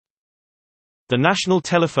The National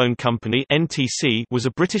Telephone Company (NTC) was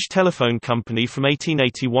a British telephone company from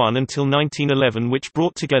 1881 until 1911 which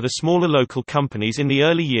brought together smaller local companies in the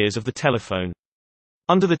early years of the telephone.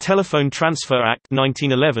 Under the Telephone Transfer Act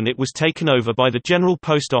 1911 it was taken over by the General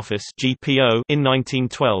Post Office (GPO) in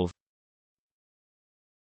 1912.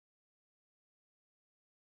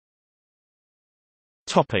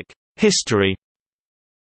 History.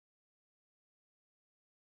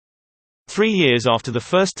 3 years after the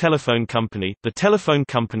first telephone company, the Telephone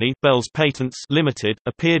Company Bell's Patents Limited,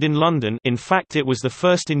 appeared in London. In fact it was the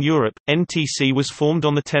first in Europe. NTC was formed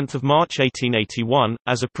on 10 March 1881,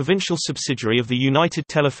 as a provincial subsidiary of the United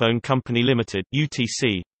Telephone Company Limited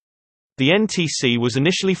 (UTC). The NTC was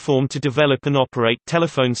initially formed to develop and operate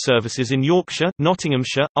telephone services in Yorkshire,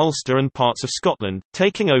 Nottinghamshire, Ulster and parts of Scotland,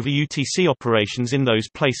 taking over UTC operations in those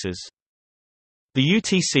places. The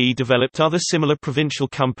UTC developed other similar provincial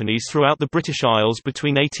companies throughout the British Isles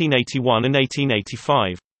between 1881 and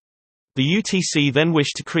 1885. The UTC then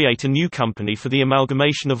wished to create a new company for the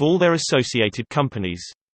amalgamation of all their associated companies.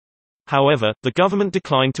 However, the government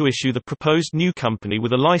declined to issue the proposed new company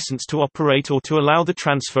with a license to operate or to allow the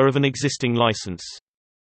transfer of an existing license.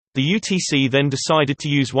 The UTC then decided to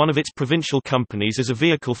use one of its provincial companies as a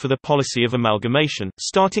vehicle for the policy of amalgamation,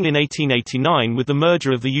 starting in 1889 with the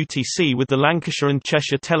merger of the UTC with the Lancashire and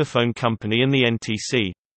Cheshire Telephone Company and the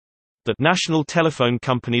NTC. The National Telephone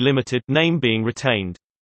Company Limited name being retained.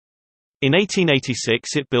 In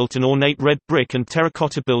 1886 it built an ornate red brick and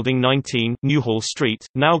terracotta building 19, Newhall Street,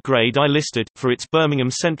 now Grade I listed, for its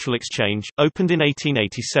Birmingham Central Exchange, opened in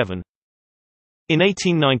 1887. In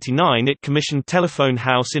 1899 it commissioned Telephone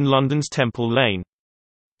House in London's Temple Lane.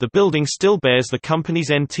 The building still bears the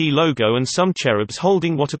company's NT logo and some cherubs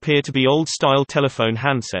holding what appear to be old-style telephone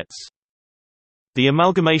handsets. The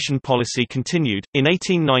amalgamation policy continued. In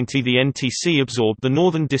 1890 the NTC absorbed the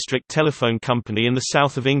Northern District Telephone Company and the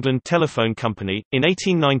South of England Telephone Company, in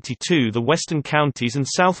 1892 the Western Counties and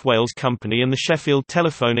South Wales Company and the Sheffield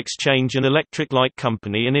Telephone Exchange and Electric Light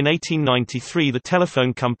Company, and in 1893 the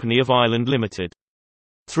Telephone Company of Ireland Limited.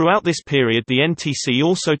 Throughout this period the NTC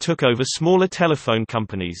also took over smaller telephone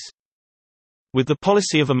companies. With the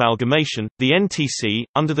policy of amalgamation, the NTC,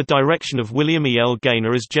 under the direction of William E. L.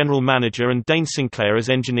 Gaynor as General Manager and Dane Sinclair as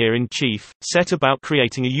Engineer-in-Chief, set about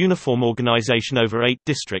creating a uniform organization over 8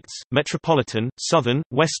 districts: Metropolitan, Southern,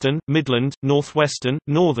 Western, Midland, Northwestern,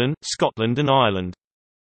 Northern, Scotland and Ireland.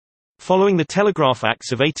 Following the Telegraph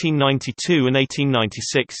Acts of 1892 and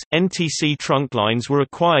 1896, NTC trunk lines were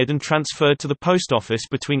acquired and transferred to the Post Office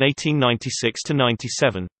between 1896 to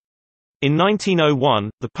 97. In 1901,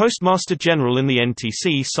 the Postmaster General and the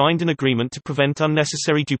NTC signed an agreement to prevent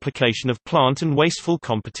unnecessary duplication of plant and wasteful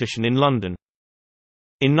competition in London.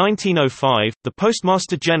 In 1905, the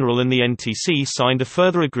Postmaster General and the NTC signed a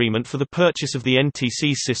further agreement for the purchase of the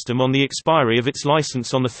NTC system on the expiry of its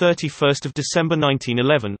license on 31 December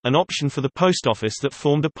 1911, an option for the Post Office that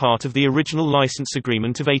formed a part of the original license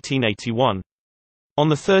agreement of 1881.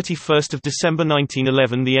 On 31 December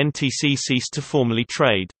 1911 the NTC ceased to formally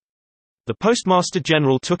trade. The Postmaster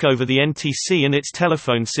General took over the NTC and its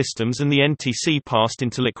telephone systems and the NTC passed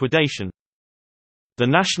into liquidation. The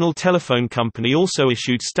National Telephone Company also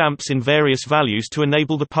issued stamps in various values to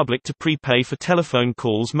enable the public to prepay for telephone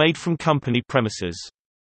calls made from company premises.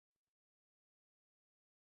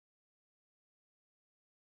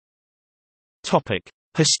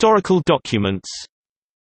 Historical documents.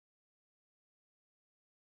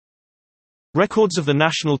 Records of the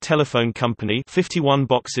National Telephone Company 51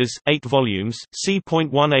 boxes, 8 volumes,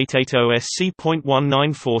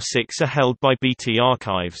 C.1880-C.1946 are held by BT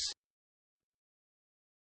Archives.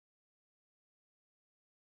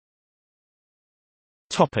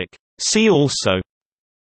 See also: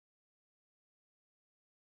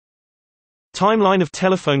 Timeline of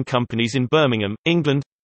telephone companies in Birmingham, England.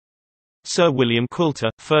 Sir William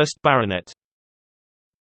Quilter, 1st Baronet.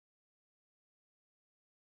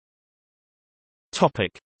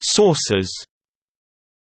 Sources: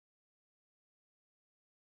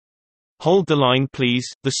 Hold the Line Please,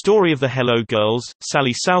 The Story of the Hello Girls,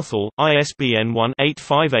 Sally Southall, ISBN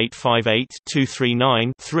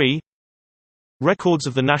 1-85858-239-3. Records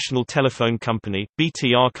of the National Telephone Company,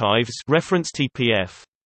 BT Archives, reference TPF.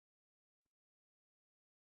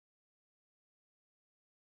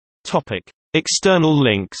 External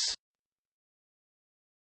links.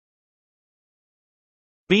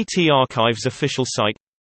 BT Archives official site,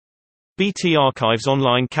 BT Archives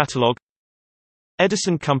online catalog,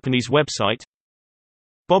 Edison Company's website,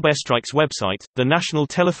 Bob Estreich's website, the National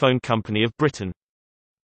Telephone Company of Britain.